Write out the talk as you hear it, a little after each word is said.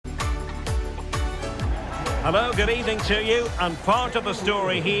Hello, good evening to you. And part of the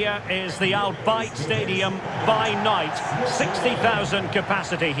story here is the Al Bayt Stadium by night. 60,000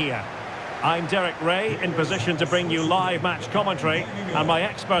 capacity here. I'm Derek Ray, in position to bring you live match commentary. And my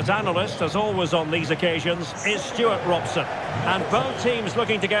expert analyst, as always on these occasions, is Stuart Robson. And both teams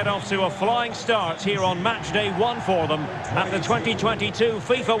looking to get off to a flying start here on match day 1 for them at the 2022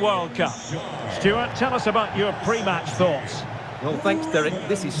 FIFA World Cup. Stuart, tell us about your pre-match thoughts. Well, thanks, Derek.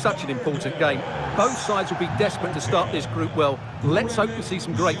 This is such an important game. Both sides will be desperate to start this group well. Let's hope to see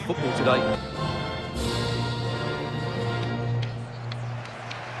some great football today.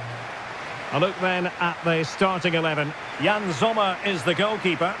 A look then at the starting 11. Jan Sommer is the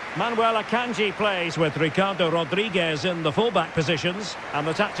goalkeeper. Manuel Akanji plays with Ricardo Rodriguez in the fullback positions. And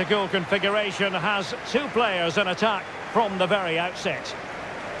the tactical configuration has 2 players in attack from the very outset.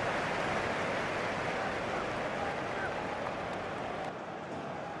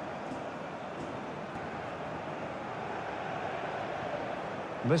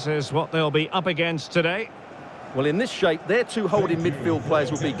 This is what they'll be up against today. Well, in this shape, their 2 holding midfield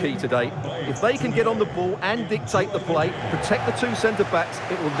players will be key today. If they can get on the ball and dictate the play, protect the 2 centre-backs,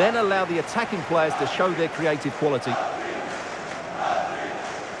 it will then allow the attacking players to show their creative quality.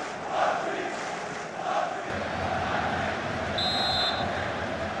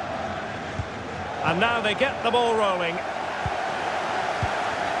 And now they get the ball rolling.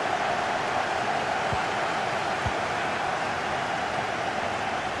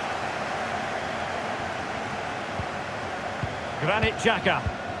 Granit Xhaka.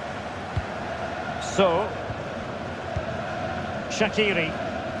 So, Shaqiri.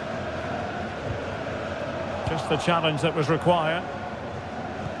 Just the challenge that was required.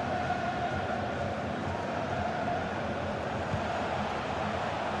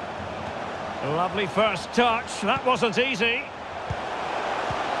 Lovely first touch. That wasn't easy.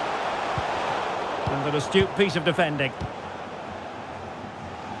 And an astute piece of defending.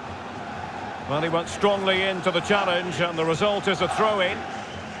 Well, he went strongly into the challenge, and the result is a throw-in.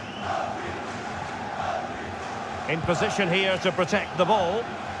 In position here to protect the ball.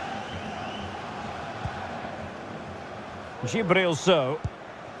 Djibril Sow.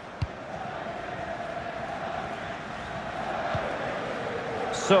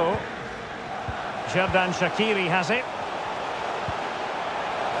 So, Xherdan Shaqiri has it.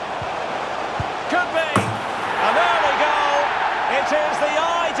 Could be! An early goal! It is the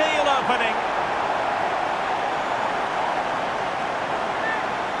ideal opening.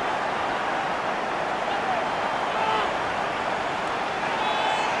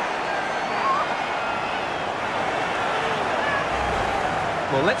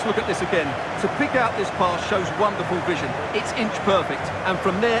 Well, let's look at this again. To pick out this pass shows wonderful vision. It's inch perfect, and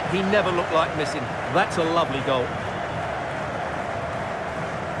from there, he never looked like missing. That's a lovely goal.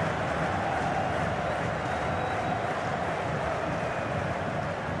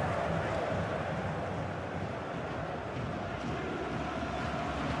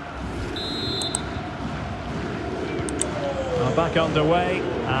 Back underway,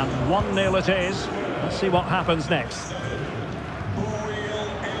 and 1-0 it is. Let's see what happens next.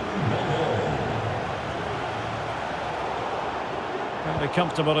 Fairly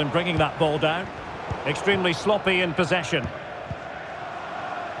comfortable in bringing that ball down. Extremely sloppy in possession.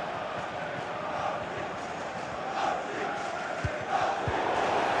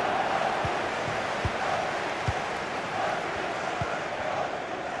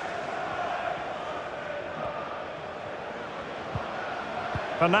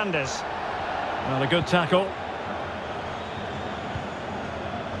 Fernandes. Well, a good tackle.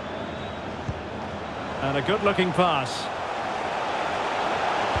 And a good-looking pass.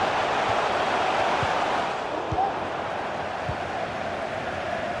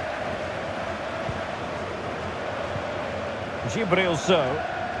 Djibril Sow.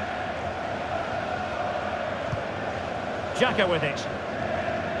 Xhaka with it.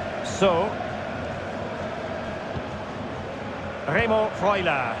 So. Remo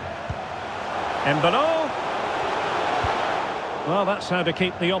Freuler. Embolo. Well, that's how to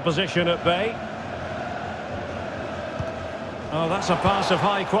keep the opposition at bay. Oh, that's a pass of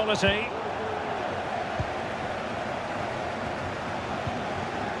high quality.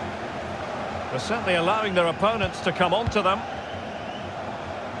 They're certainly allowing their opponents to come onto them.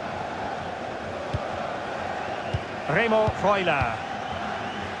 Remo Freuler.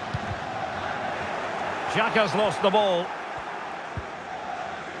 Xhaka's lost the ball.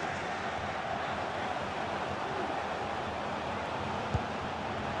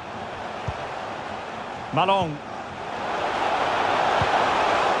 Malong.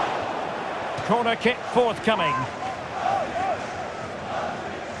 Corner kick forthcoming.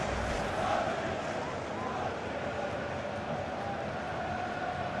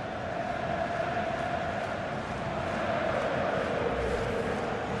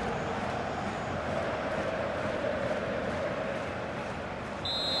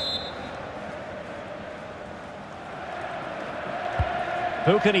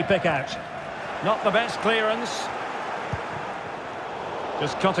 Who can he pick out? Not the best clearance.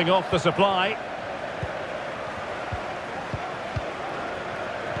 Just cutting off the supply.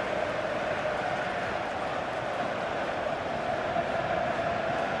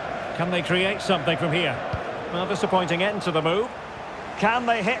 Can they create something from here? Well, disappointing end to the move. Can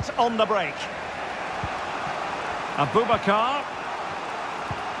they hit on the break? Abubakar.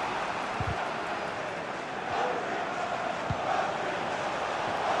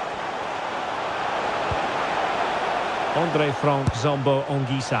 Andre Frank Zombo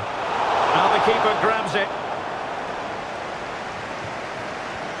Ongisa. Now the keeper grabs it.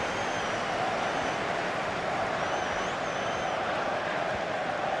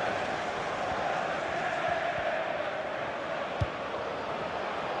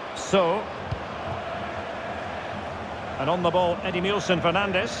 So, and on the ball, Edimilson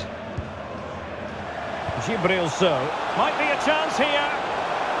Fernandez. Gibril So. Might be a chance here.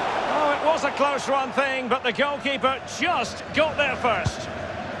 Oh, it was a close run thing, but the goalkeeper just got there first.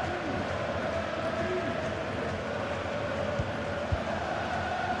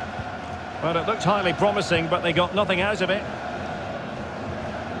 Well, it looked highly promising, but they got nothing out of it.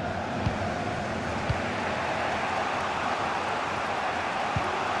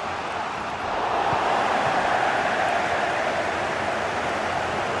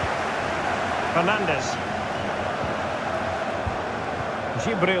 Fernandez.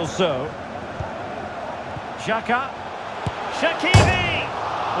 Gibril So. Xhaka. Shaqiri!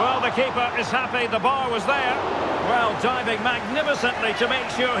 Well, the keeper is happy the bar was there. Well, diving magnificently to make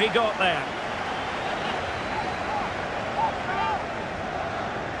sure he got there.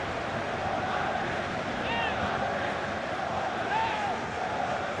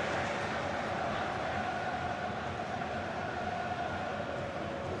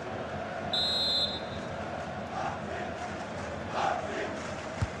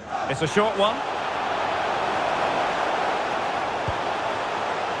 It's a short one.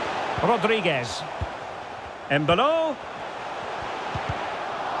 Rodriguez. Embolo.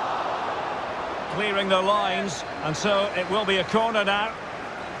 Clearing the lines, and so it will be a corner now.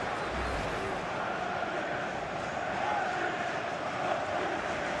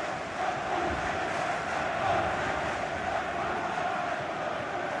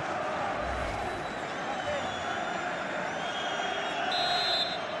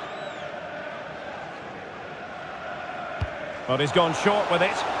 But he's gone short with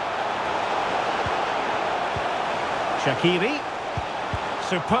it. Shaqiri.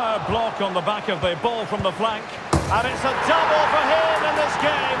 Superb block on the back of the ball from the flank. And it's a double for him in this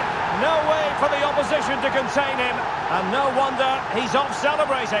game. No way for the opposition to contain him. And no wonder he's off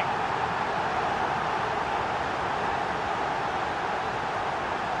celebrating.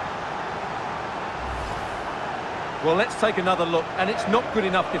 Well, let's take another look, and it's not good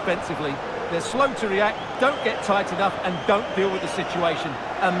enough defensively. They're slow to react, don't get tight enough, and don't deal with the situation.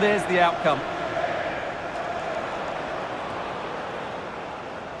 And there's the outcome.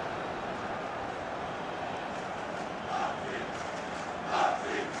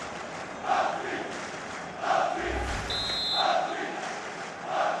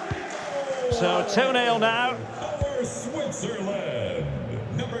 So 2-0 now. For Switzerland,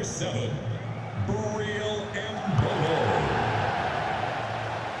 number 7, Embolo.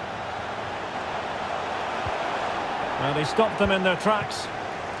 Well, he stopped them in their tracks.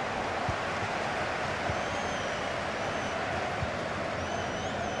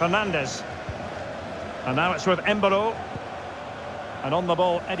 Fernandez. And now it's with Embolo. And on the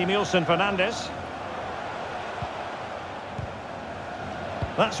ball, Edimilson Fernandez.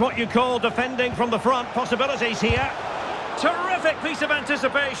 That's what you call defending from the front. Possibilities here. Terrific piece of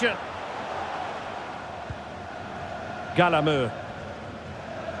anticipation. Galameu.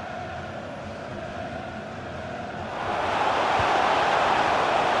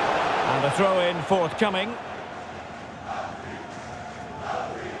 And a throw-in forthcoming.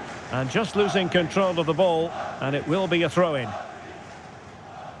 And just losing control of the ball, and it will be a throw-in.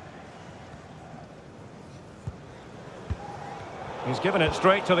 He's given it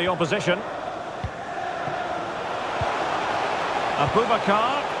straight to the opposition.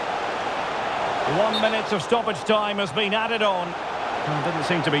 Abubakar. 1 minute of stoppage time has been added on. And didn't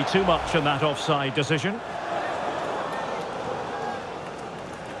seem to be too much in that offside decision.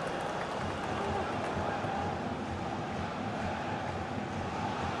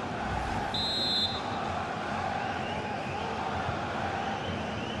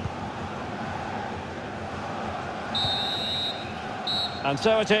 And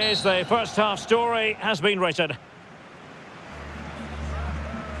so it is, the first half story has been written.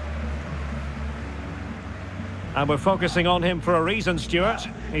 And we're focusing on him for a reason, Stuart.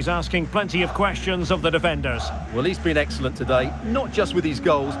 He's asking plenty of questions of the defenders. Well, he's been excellent today, not just with his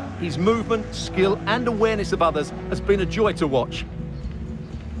goals. His movement, skill and awareness of others has been a joy to watch.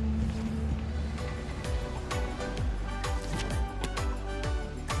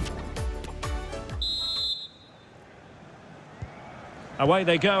 Away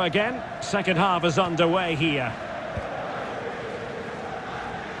they go again. Second half is underway here.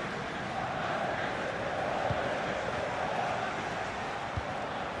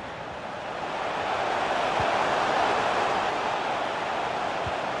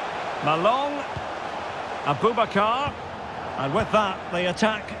 Malong, Abubakar, and with that the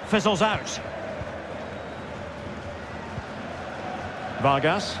attack fizzles out.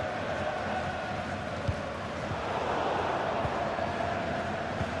 Vargas.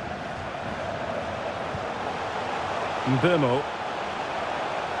 Mbumo.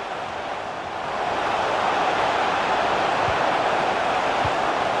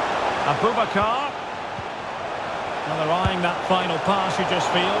 Abubakar. Well, they're eyeing that final pass, you just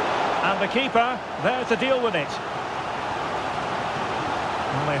feel. And the keeper there to deal with it.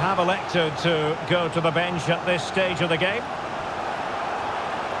 Well, they have elected to go to the bench at this stage of the game.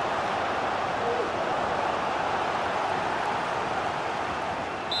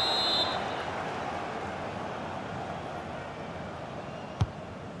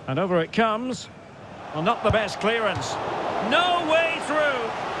 And over it comes. Well, not the best clearance. No way through.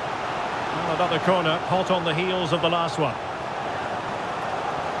 Well, another corner, hot on the heels of the last one.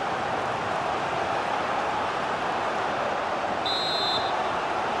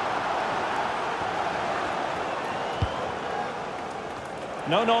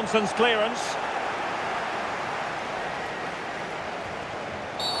 No-nonsense clearance.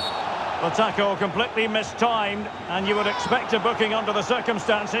 The tackle completely mistimed, and you would expect a booking under the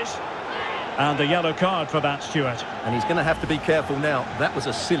circumstances. And a yellow card for that, Stuart. And he's going to have to be careful now. That was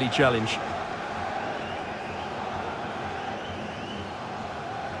a silly challenge.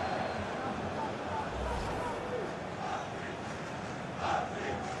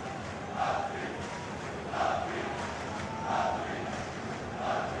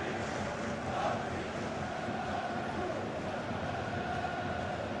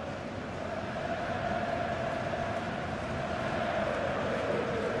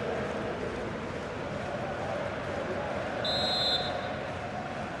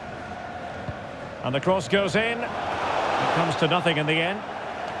 And the cross goes in. It comes to nothing in the end.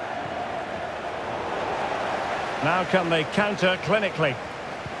 Now can they counter clinically?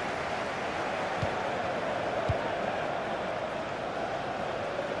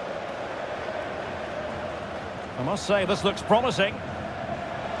 I must say, this looks promising.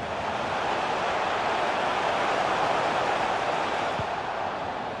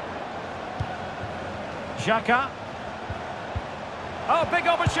 Xhaka. Oh, big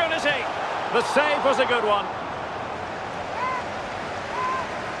opportunity. The save was a good one.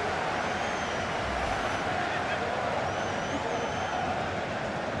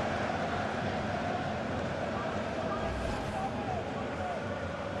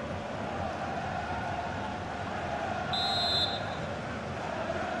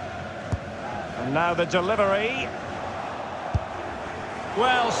 And now the delivery.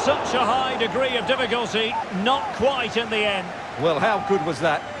 Well, such a high degree of difficulty, not quite in the end. Well, how good was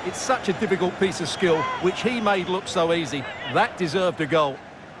that? It's such a difficult piece of skill, which he made look so easy. That deserved a goal.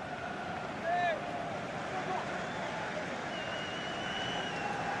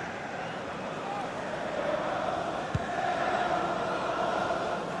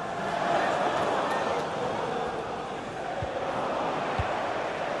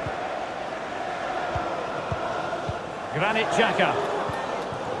 Granit Xhaka.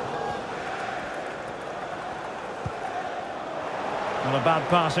 Well, a bad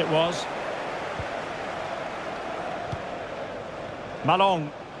pass it was. Malong.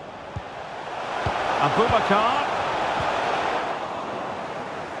 Abubakar.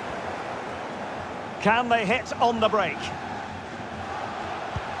 Can they hit on the break?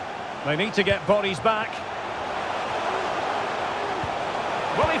 They need to get bodies back.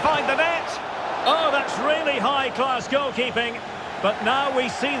 Will he find the net? Oh, that's really high-class goalkeeping. But now we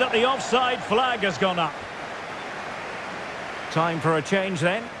see that the offside flag has gone up. Time for a change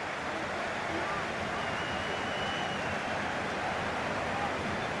then.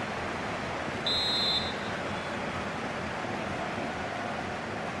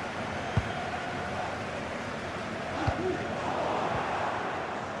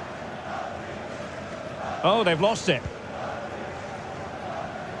 Oh, they've lost it.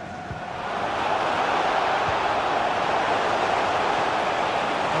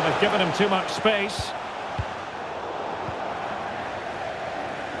 Well, they've given him too much space.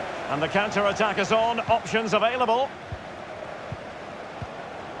 And the counter-attack is on. Options available.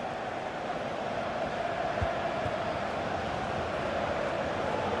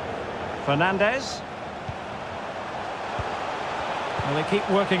 Fernandez. Well, they keep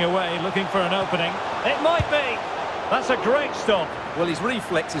working away, looking for an opening. It might be. That's a great stop. Well, his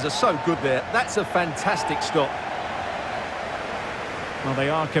reflexes are so good there. That's a fantastic stop. Well, they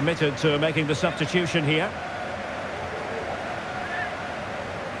are committed to making the substitution here.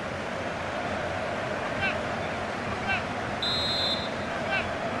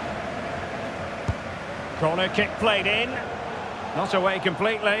 Corner kick played in. Not away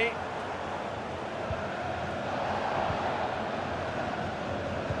completely.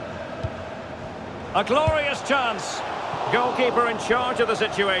 A glorious chance. Goalkeeper in charge of the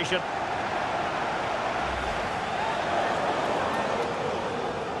situation.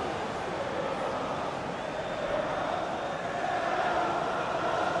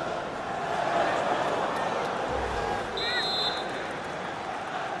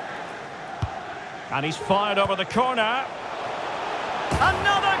 And he's fired over the corner.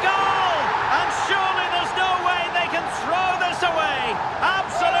 Another goal! And surely there's no way they can throw this away.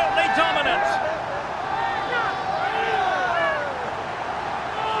 Absolutely dominant.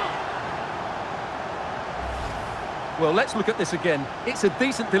 Well, let's look at this again. It's a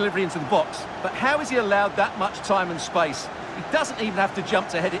decent delivery into the box, but how has he allowed that much time and space? He doesn't even have to jump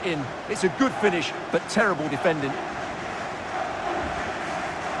to head it in. It's a good finish, but terrible defending.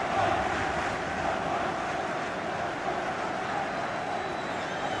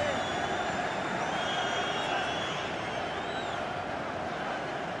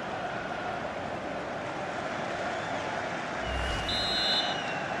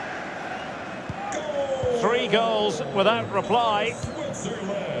 Three goals without reply.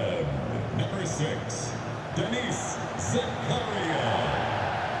 Switzerland, number 6, Denis Zakaria.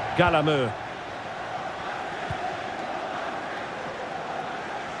 Galameu.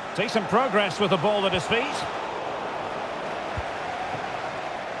 Decent progress with the ball at his feet.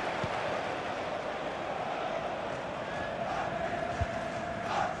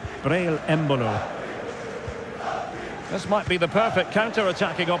 Breel Embolo. This might be the perfect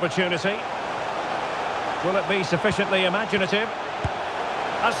counter-attacking opportunity. Will it be sufficiently imaginative?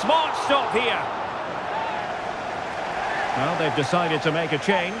 A smart stop here. Well, they've decided to make a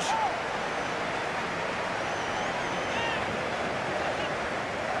change.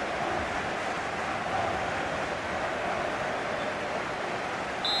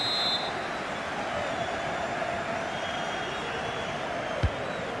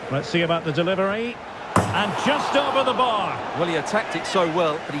 Let's see about the delivery. And just over the bar. Well, he attacked it so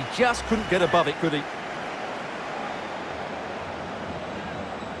well, but he just couldn't get above it, could he?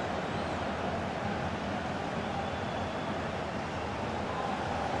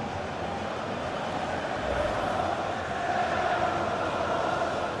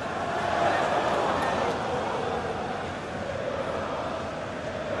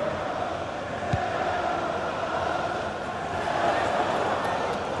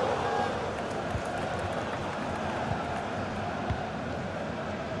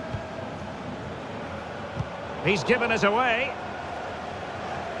 He's given it away.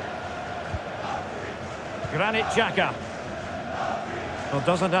 Granit Xhaka. Well,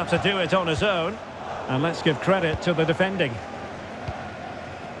 doesn't have to do it on his own. And let's give credit to the defending.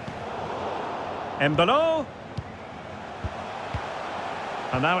 Embolo.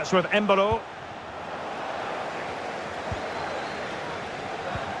 And now it's with Embolo.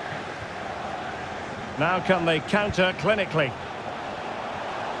 Now can they counter clinically?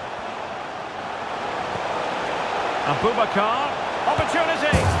 Abubakar,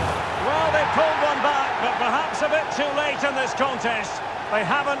 opportunity. Well, they pulled one back, but perhaps a bit too late in this contest. They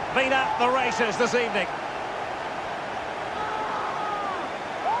haven't been at the races this evening.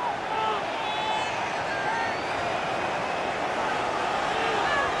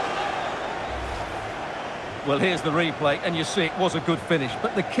 Well, here's the replay, and you see it was a good finish,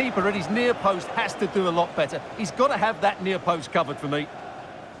 but the keeper at his near post has to do a lot better. He's got to have that near post covered for me.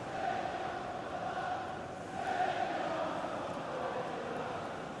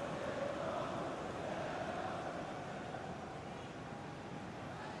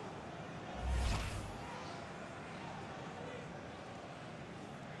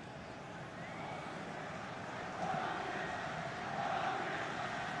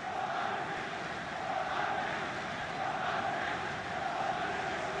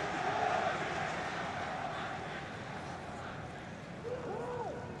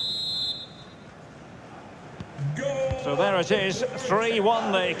 So there it is,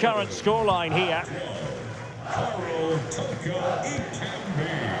 3-1 the current scoreline here. Carol Tucker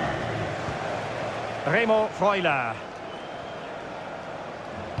Ikambi. Remo Freuler.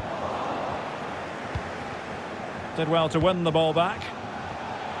 Did well to win the ball back.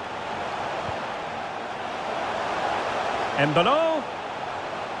 Embolo.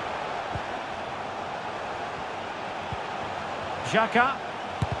 Xhaka.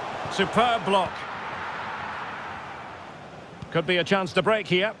 Superb block. Could be a chance to break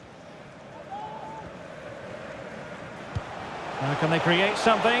here. Now can they create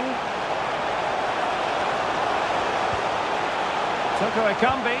something? Toko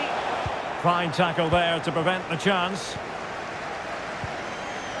Ekambi. Fine tackle there to prevent the chance.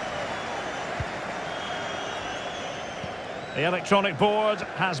 The electronic board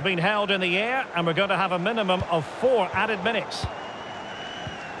has been held in the air, and we're going to have a minimum of 4 added minutes.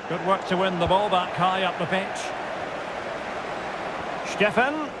 Good work to win the ball back high up the pitch.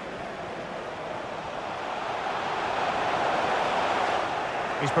 Stefan.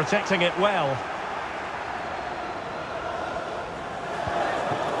 He's protecting it well.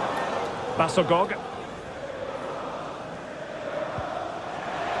 Basogog.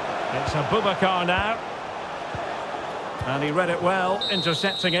 It's Abubakar now. And he read it well,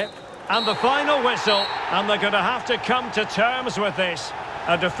 intercepting it. And the final whistle, and they're going to have to come to terms with this.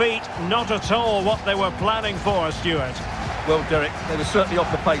 A defeat not at all what they were planning for, Stuart. Well, Derek, they were certainly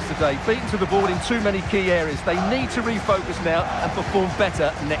off the pace today. Beaten to the board in too many key areas. They need to refocus now and perform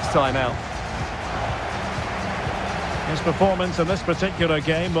better next time out. His performance in this particular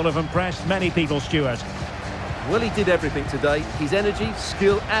game will have impressed many people, Stuart. Well, he did everything today. His energy,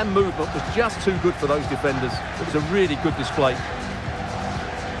 skill and movement was just too good for those defenders. It was a really good display.